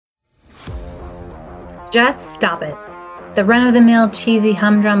Just stop it. The run-of-the-mill, cheesy,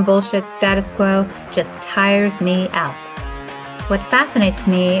 humdrum bullshit status quo just tires me out. What fascinates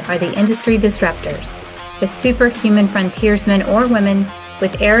me are the industry disruptors, the superhuman frontiersmen or women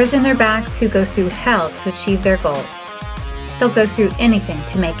with arrows in their backs who go through hell to achieve their goals. They'll go through anything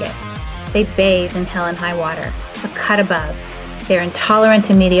to make it. They bathe in hell and high water, a cut above. They're intolerant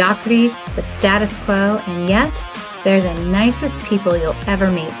to mediocrity, the status quo, and yet they're the nicest people you'll ever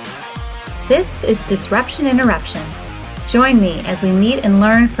meet. This is Disruption Interruption. Join me as we meet and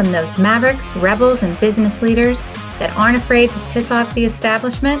learn from those mavericks, rebels, and business leaders that aren't afraid to piss off the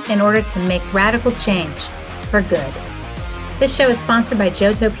establishment in order to make radical change for good. This show is sponsored by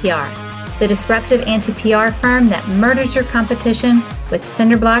Johto PR, the disruptive anti-PR firm that murders your competition with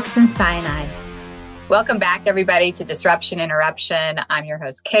cinder blocks and cyanide. Welcome back, everybody, to Disruption Interruption. I'm your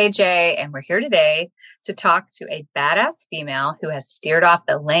host, KJ, and we're here today to talk to a badass female who has steered off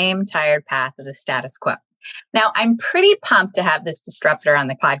the lame, tired path of the status quo. Now, I'm pretty pumped to have this disruptor on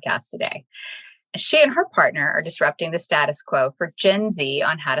the podcast today. She and her partner are disrupting the status quo for Gen Z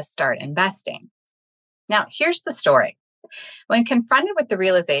on how to start investing. Now, here's the story. When confronted with the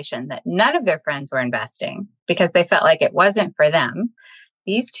realization that none of their friends were investing because they felt like it wasn't for them,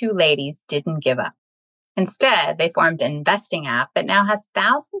 these two ladies didn't give up. Instead, they formed an investing app that now has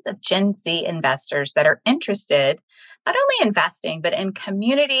thousands of Gen Z investors that are interested not only in investing, but in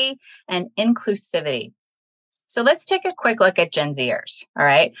community and inclusivity. So let's take a quick look at Gen Zers, all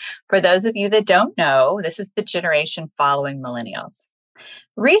right? For those of you that don't know, this is the generation following millennials.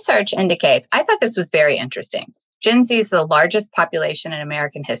 Research indicates, I thought this was very interesting. Gen Z is the largest population in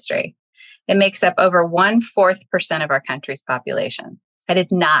American history. It makes up over 1/4% of our country's population. I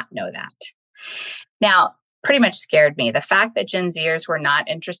did not know that. Now, pretty much scared me. The fact that Gen Zers were not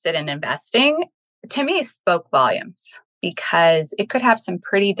interested in investing, to me, spoke volumes because it could have some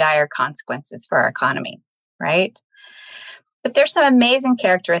pretty dire consequences for our economy, right? But there's some amazing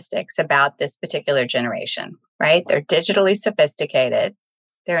characteristics about this particular generation, right? They're digitally sophisticated.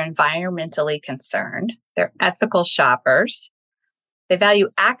 They're environmentally concerned. They're ethical shoppers. They value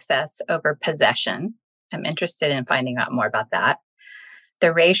access over possession. I'm interested in finding out more about that.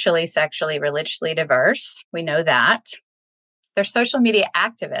 They're racially, sexually, religiously diverse. We know that. They're social media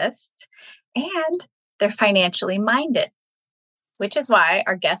activists, and they're financially minded, which is why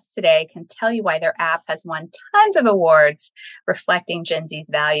our guests today can tell you why their app has won tons of awards reflecting Gen Z's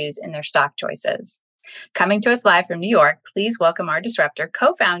values in their stock choices. Coming to us live from New York, please welcome our disruptor,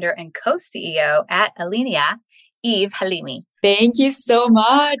 co-founder and co-CEO at Alinea, Eve Halimi. Thank you so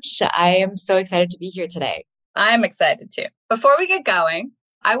much. I am so excited to be here today. I'm excited too. Before we get going,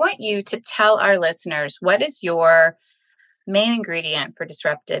 I want you to tell our listeners, what is your main ingredient for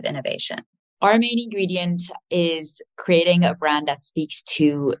disruptive innovation? Our main ingredient is creating a brand that speaks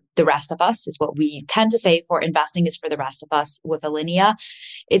to the rest of us, is what we tend to say. For investing is for the rest of us. With Alinea,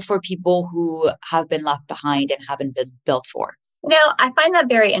 it's for people who have been left behind and haven't been built for. I find that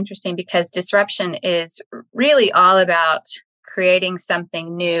very interesting because disruption is really all about creating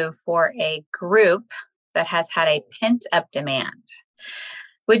something new for a group that has had a pent-up demand.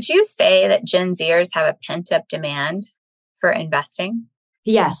 Would you say that Gen Zers have a pent-up demand for investing?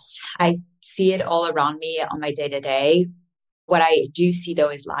 Yes, I see it all around me on my day-to-day. What I do see, though,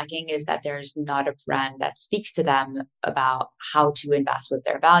 is lacking is that there's not a brand that speaks to them about how to invest with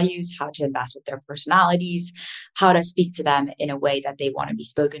their values, how to invest with their personalities, how to speak to them in a way that they want to be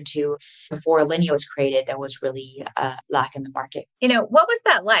spoken to. Before Alinea was created, there was really a lack in the market. What was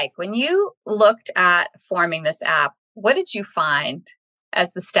that like? When you looked at forming this app, what did you find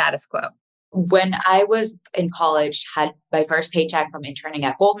as the status quo? When I was in college, had my first paycheck from interning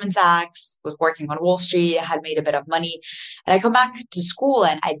at Goldman Sachs, was working on Wall Street, had made a bit of money. And I come back to school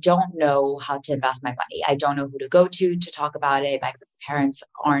and I don't know how to invest my money. I don't know who to go to talk about it. My parents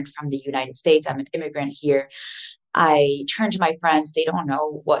aren't from the United States. I'm an immigrant here. I turn to my friends. They don't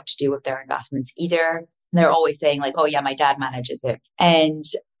know what to do with their investments either. They're always saying like, oh yeah, my dad manages it. And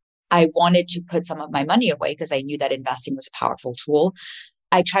I wanted to put some of my money away because I knew that investing was a powerful tool.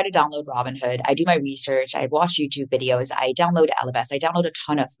 I try to download Robinhood. I do my research. I watch YouTube videos. I download Ellevest. I download a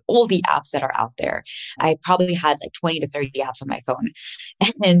ton of all the apps that are out there. I probably had like 20 to 30 apps on my phone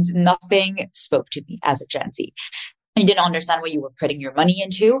and nothing spoke to me as a Gen Z. I didn't understand what you were putting your money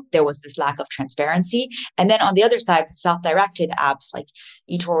into. There was this lack of transparency. And then on the other side, self-directed apps like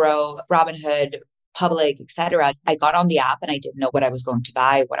eToro, Robinhood, Public, etc. I got on the app and I didn't know what I was going to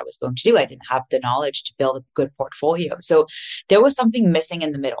buy, what I was going to do. I didn't have the knowledge to build a good portfolio. So there was something missing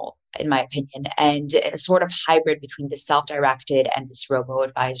in the middle. in my opinion, and a sort of hybrid between the self-directed and this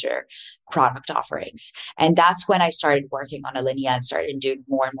robo-advisor product offerings. And that's when I started working on Alinea and started doing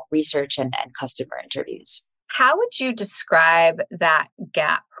more and more research and customer interviews. How would you describe that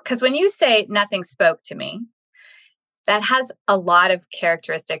gap? Because when you say nothing spoke to me, that has a lot of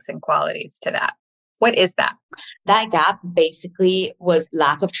characteristics and qualities to that. What is that? That gap basically was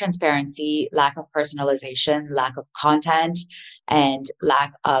lack of transparency, lack of personalization, lack of content, and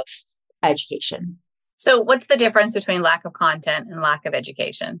lack of education. So what's the difference between lack of content and lack of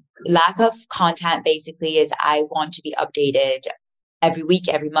education? Lack of content basically is I want to be updated every week,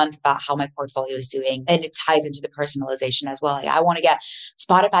 every month about how my portfolio is doing. And it ties into the personalization as well. Like I want to get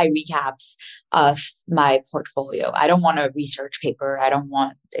Spotify recaps of my portfolio. I don't want a research paper. I don't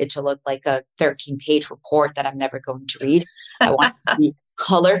want it to look like a 13-page report that I'm never going to read. I want it to be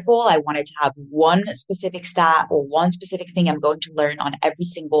colorful. I want it to have one specific stat or one specific thing I'm going to learn on every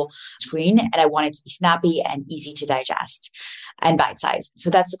single screen. And I want it to be snappy and easy to digest and bite-sized.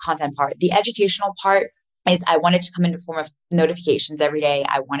 So that's the content part. The educational part is I wanted to come in the form of notifications every day.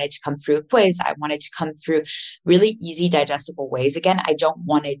 I wanted to come through a quiz. I wanted to come through really easy, digestible ways. Again, I don't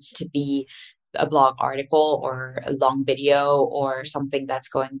want it to be a blog article or a long video or something that's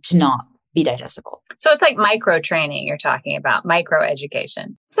going to not be digestible. So it's like micro training you're talking about, micro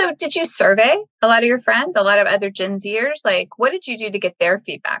education. So did you survey a lot of your friends, a lot of other Gen Zers? Like, what did you do to get their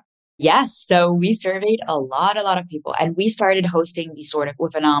feedback? Yes. So we surveyed a lot of people, and we started hosting these sort of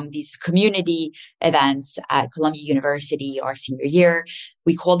these community events at Columbia University our senior year.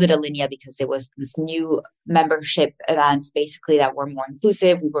 We called it Alinea because it was this new membership events basically that were more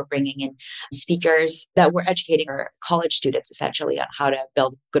inclusive. We were bringing in speakers that were educating our college students essentially on how to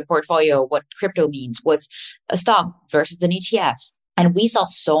build a good portfolio, what crypto means, what's a stock versus an ETF. And we saw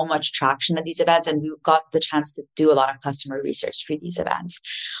so much traction at these events, and we got the chance to do a lot of customer research for these events.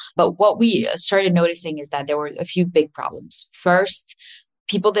 But what we started noticing is that there were a few big problems. First,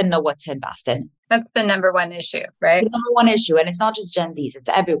 people didn't know what to invest in. That's the number one issue, right? The number one issue. And it's not just Gen Zs, it's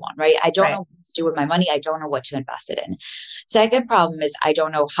everyone, right? I don't know what to do with my money. I don't know what to invest it in. Second problem is I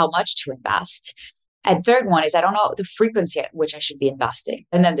don't know how much to invest. And third one is I don't know the frequency at which I should be investing.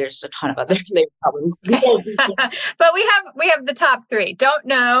 And then there's a ton of other problems. But we have the top three. Don't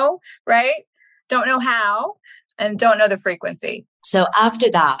know, right? Don't know how, and don't know the frequency. So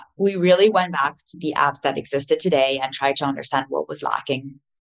after that, we really went back to the apps that existed today and tried to understand what was lacking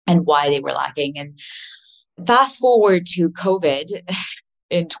and why they were lacking. And fast forward to COVID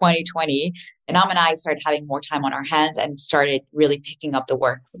in 2020, and Am and I started having more time on our hands and started really picking up the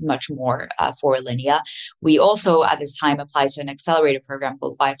work much more for Alinea. We also at this time applied to an accelerator program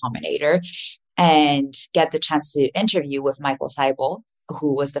called Y Combinator and get the chance to interview with Michael Seibel,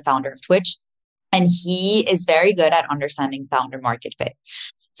 who was the founder of Twitch. And he is very good at understanding founder market fit.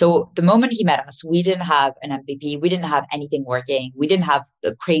 So the moment he met us, we didn't have an MVP. We didn't have anything working. We didn't have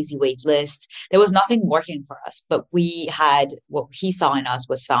a crazy wait list. There was nothing working for us, but we had what he saw in us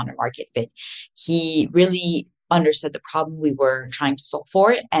was founder market fit. He really understood the problem we were trying to solve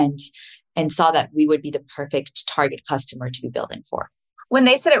for and saw that we would be the perfect target customer to be building for. When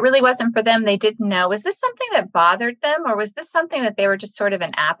they said it really wasn't for them, they didn't know. Was this something that bothered them, or was this something that they were just sort of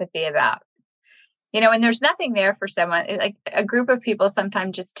in apathy about? You know, and there's nothing there for someone, like a group of people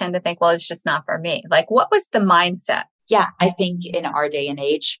sometimes just tend to think, well, it's just not for me. Like, what was the mindset? Yeah, I think in our day and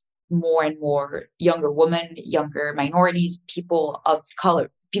age, more and more younger women, younger minorities, people of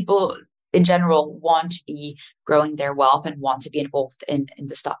color, people in general want to be growing their wealth and want to be involved in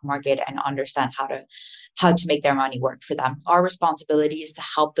the stock market and understand how to make their money work for them. Our responsibility is to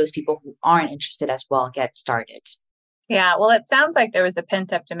help those people who aren't interested as well get started. Yeah, well, it sounds like there was a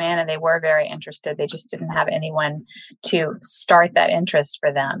pent-up demand and they were very interested. They just didn't have anyone to start that interest for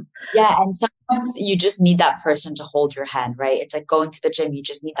them. Yeah, and sometimes you just need that person to hold your hand, right? It's like going to the gym. You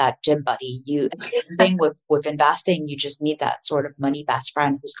just need that gym buddy. Same thing with investing. You just need that sort of money best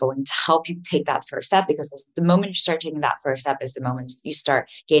friend who's going to help you take that first step, because the moment you start taking that first step is the moment you start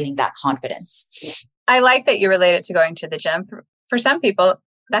gaining that confidence. I like that you relate it to going to the gym. For some people,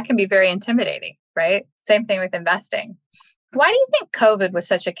 that can be very intimidating, right? Same thing with investing. Why do you think COVID was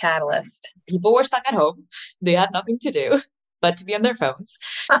such a catalyst? People were stuck at home. They had nothing to do but to be on their phones.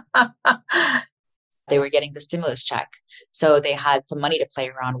 They were getting the stimulus check. So they had some money to play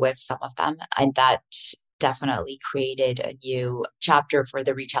around with, some of them. And that definitely created a new chapter for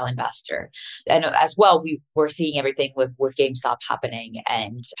the retail investor. And as well, we were seeing everything with GameStop happening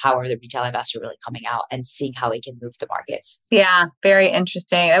and how are the retail investor really coming out and seeing how it can move the markets. Yeah, very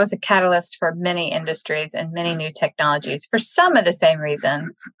interesting. That was a catalyst for many industries and many new technologies for some of the same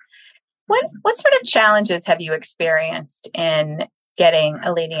reasons. What sort of challenges have you experienced in getting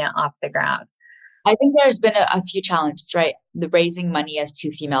Alenia off the ground? I think there's been a few challenges, right? The raising money as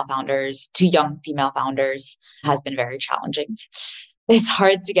two young female founders has been very challenging. It's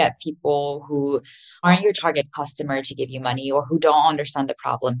hard to get people who aren't your target customer to give you money or who don't understand the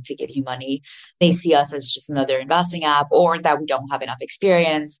problem to give you money. They see us as just another investing app or that we don't have enough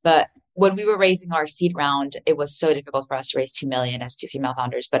experience. But when we were raising our seed round, it was so difficult for us to raise 2 million as two female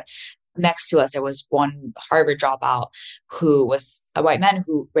founders. But next to us, there was one Harvard dropout who was a white man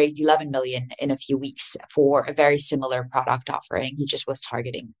who raised 11 million in a few weeks for a very similar product offering. He just was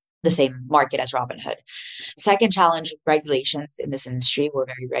targeting the same market as Robinhood. Second challenge, regulations in this industry. We're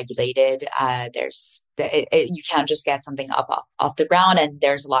very regulated. You can't just get something off the ground, and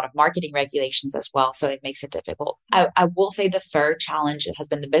there's a lot of marketing regulations as well. So it makes it difficult. I will say the third challenge has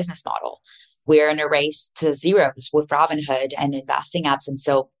been the business model. We're in a race to zeros with Robinhood and investing apps. And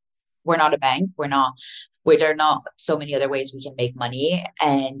so we're not a bank. There are not so many other ways we can make money.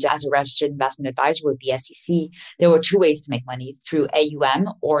 And as a registered investment advisor with the SEC, there were two ways to make money: through AUM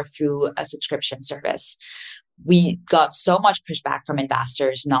or through a subscription service. We got so much pushback from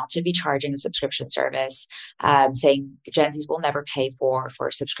investors not to be charging a subscription service, saying Gen Zs will never pay for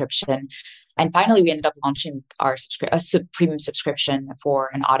a subscription. And finally, we ended up launching our premium subscription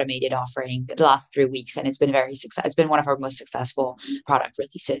for an automated offering the last 3 weeks. And it's been very successful. It's been one of our most successful product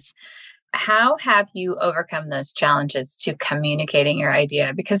releases. How have you overcome those challenges to communicating your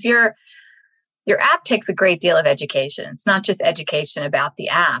idea? Because your app takes a great deal of education. It's not just education about the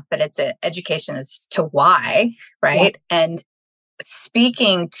app, but it's education as to why, right? Yeah. And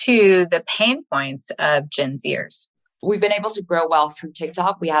speaking to the pain points of Gen Zers. We've been able to grow well through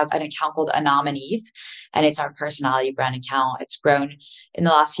TikTok. We have an account called Anam and Eve, and it's our personality brand account. It's grown in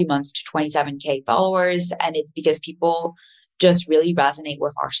the last few months to 27K followers. And it's because people just really resonate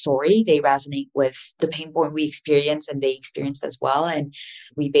with our story. They resonate with the pain point we experience, and they experience as well. And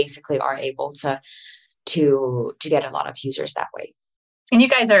we basically are able to get a lot of users that way. And you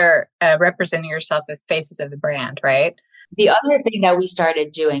guys are representing yourself as faces of the brand, right? The other thing that we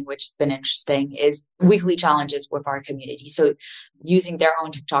started doing, which has been interesting, is weekly challenges with our community. So using their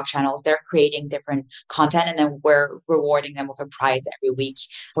own TikTok channels, they're creating different content, and then we're rewarding them with a prize every week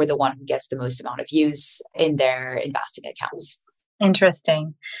for the one who gets the most amount of views in their investing accounts.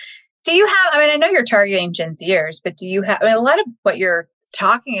 Interesting. Do you have, I know you're targeting Gen Zers, but do you have, a lot of what you're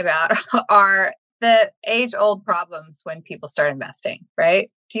talking about are the age-old problems when people start investing,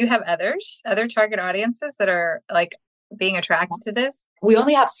 right? Do you have other target audiences that are like being attracted to this? We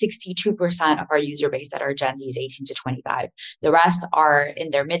only have 62% of our user base that are Gen Zs 18 to 25. The rest are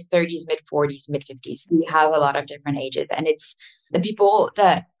in their mid-30s, mid-40s, mid-50s. We have a lot of different ages. And it's the people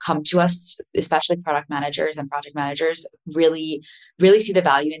that come to us, especially product managers and project managers, really, really see the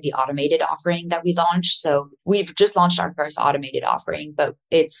value in the automated offering that we launched. So we've just launched our first automated offering, but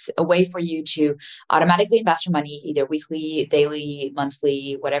it's a way for you to automatically invest your money, either weekly, daily,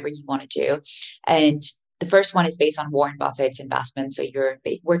 monthly, whatever you want to do. And the first one is based on Warren Buffett's investments. So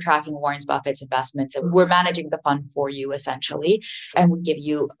we're tracking Warren Buffett's investments, and we're managing the fund for you essentially. And we give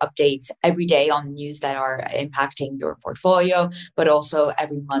you updates every day on news that are impacting your portfolio, but also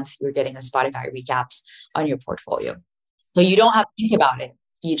every month you're getting a Spotify recaps on your portfolio. So you don't have to think about it.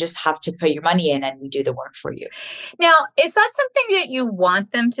 You just have to put your money in and we do the work for you. Now, is that something that you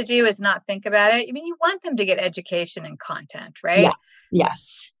want them to do, is not think about it? You want them to get education and content, right? Yeah.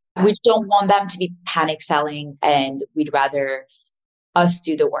 Yes. We don't want them to be panic selling, and we'd rather us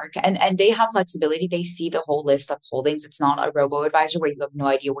do the work. And they have flexibility. They see the whole list of holdings. It's not a robo-advisor where you have no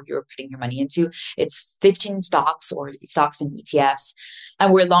idea what you're putting your money into. It's 15 stocks or stocks and ETFs.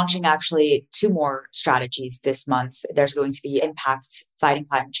 And we're launching actually 2 more strategies this month. There's going to be Impact Fighting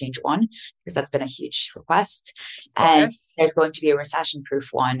Climate Change one, because that's been a huge request. And there's going to be a recession-proof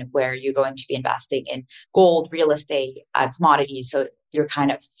one where you're going to be investing in gold, real estate, commodities. So you're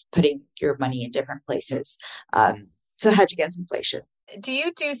kind of putting your money in different places to hedge against inflation. Do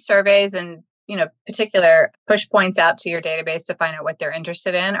you do surveys and, particular push points out to your database to find out what they're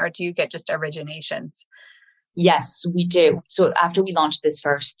interested in, or do you get just originations? Yes, we do. So after we launched this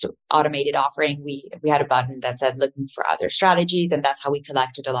first automated offering, we had a button that said looking for other strategies. And that's how we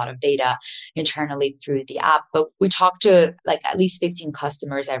collected a lot of data internally through the app. But we talk to at least 15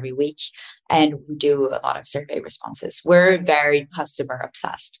 customers every week, and we do a lot of survey responses. We're very customer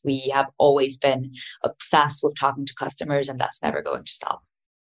obsessed. We have always been obsessed with talking to customers, and that's never going to stop.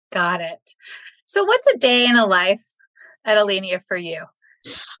 Got it. So what's a day in a life at Alenia for you?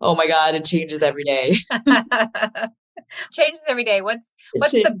 Oh my God, it changes every day. Changes every day. What's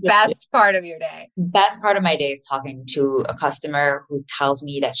the best part of your day? Best part of my day is talking to a customer who tells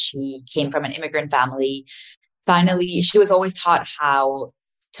me that she came from an immigrant family. finally, she was always taught how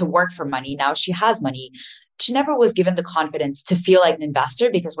to work for money. Now she has money. She never was given the confidence to feel like an investor,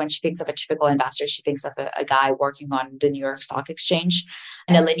 because when she thinks of a typical investor, she thinks of a guy working on the New York Stock Exchange.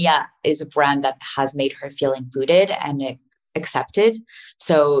 And Alinea is a brand that has made her feel included and accepted.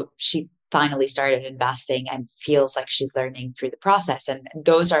 So she finally started investing and feels like she's learning through the process. And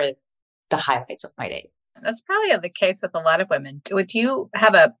those are the highlights of my day. That's probably the case with a lot of women. Would you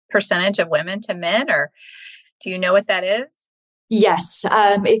have a percentage of women to men, or do you know what that is? Yes,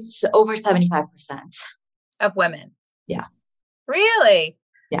 it's over 75%. Of women? Yeah. Really?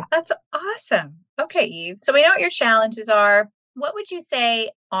 Yeah. That's awesome. Okay, Eve. So we know what your challenges are. What would you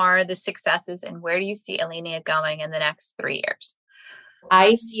say are the successes, and where do you see Alinea going in the next 3 years?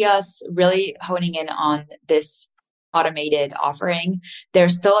 I see us really honing in on this automated offering.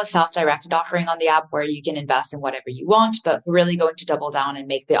 There's still a self-directed offering on the app where you can invest in whatever you want, but we're really going to double down and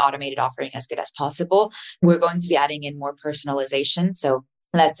make the automated offering as good as possible. We're going to be adding in more personalization. So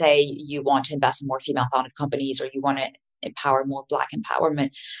let's say you want to invest in more female-founded companies, or you want to empower more Black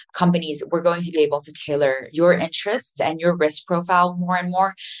empowerment companies. We're going to be able to tailor your interests and your risk profile more and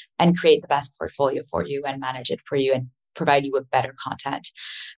more, and create the best portfolio for you and manage it for you and provide you with better content.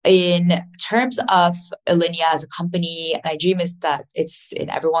 In terms of Alinea as a company, my dream is that it's in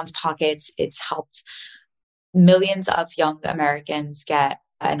everyone's pockets. It's helped millions of young Americans get,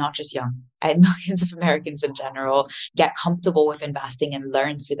 and not just young, and millions of Americans in general, get comfortable with investing and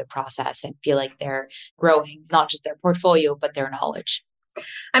learn through the process and feel like they're growing, not just their portfolio, but their knowledge.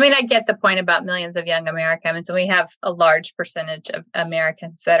 I mean, I get the point about millions of young Americans. So we have a large percentage of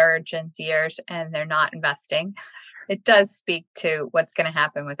Americans that are Gen Zers and they're not investing. It does speak to what's going to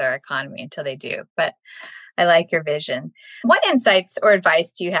happen with our economy until they do. But I like your vision. What insights or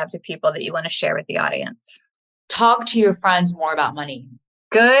advice do you have to people that you want to share with the audience? Talk to your friends more about money.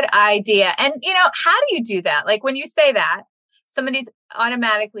 Good idea. And, how do you do that? Like when you say that, somebody's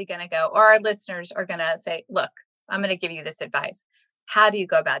automatically going to go, or our listeners are going to say, look, I'm going to give you this advice. How do you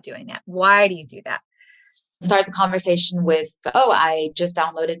go about doing that? Why do you do that? Start the conversation with, oh, I just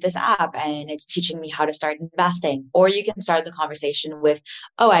downloaded this app and it's teaching me how to start investing. Or you can start the conversation with,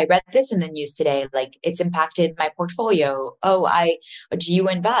 oh, I read this in the news today. Like it's impacted my portfolio. Oh, do you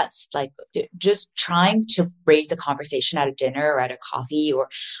invest? Like just trying to raise the conversation at a dinner or at a coffee or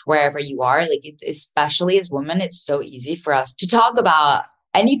wherever you are. Like especially as women, it's so easy for us to talk about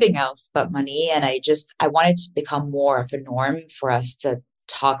anything else but money. And I want it to become more of a norm for us to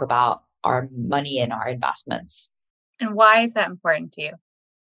talk about our money and our investments. And why is that important to you?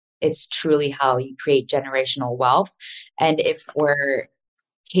 It's truly how you create generational wealth. And if we're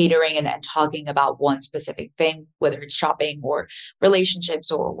catering and talking about one specific thing, whether it's shopping or relationships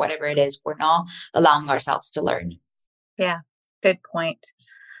or whatever it is, we're not allowing ourselves to learn. Yeah, good point.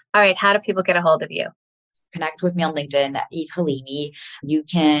 All right. How do people get a hold of you? Connect with me on LinkedIn at Eve Halimi. You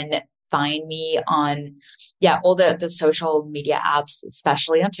can find me on, all the social media apps,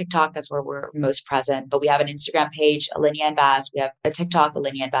 especially on TikTok. That's where we're most present. But we have an Instagram page, Alinea Invest. We have a TikTok,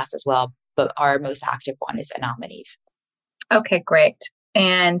 Alinea Invest as well. But our most active one is Anam and Eve. Okay, great.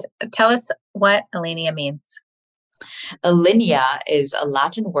 And tell us what Alinea means. Alinea is a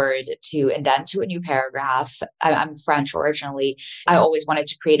Latin word to indent to a new paragraph. I'm French originally. I always wanted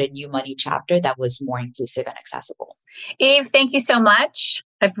to create a new money chapter that was more inclusive and accessible. Eve, thank you so much.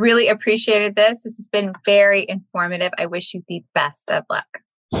 I've really appreciated this. This has been very informative. I wish you the best of luck.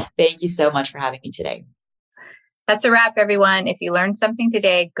 Thank you so much for having me today. That's a wrap, everyone. If you learned something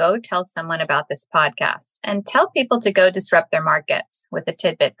today, go tell someone about this podcast and tell people to go disrupt their markets with a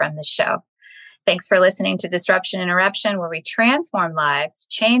tidbit from this show. Thanks for listening to Disruption and Eruption, where we transform lives,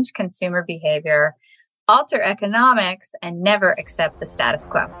 change consumer behavior, alter economics, and never accept the status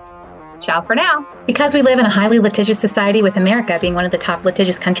quo. Ciao for now. Because we live in a highly litigious society, with America being one of the top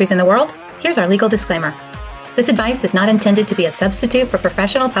litigious countries in the world, here's our legal disclaimer. This advice is not intended to be a substitute for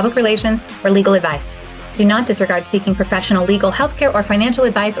professional public relations or legal advice. Do not disregard seeking professional legal, healthcare, or financial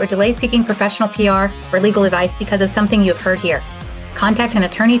advice, or delay seeking professional PR or legal advice because of something you have heard here. Contact an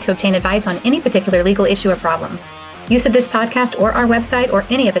attorney to obtain advice on any particular legal issue or problem. Use of this podcast or our website or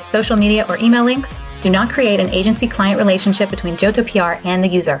any of its social media or email links do not create an agency-client relationship between Johto PR and the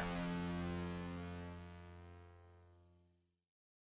user.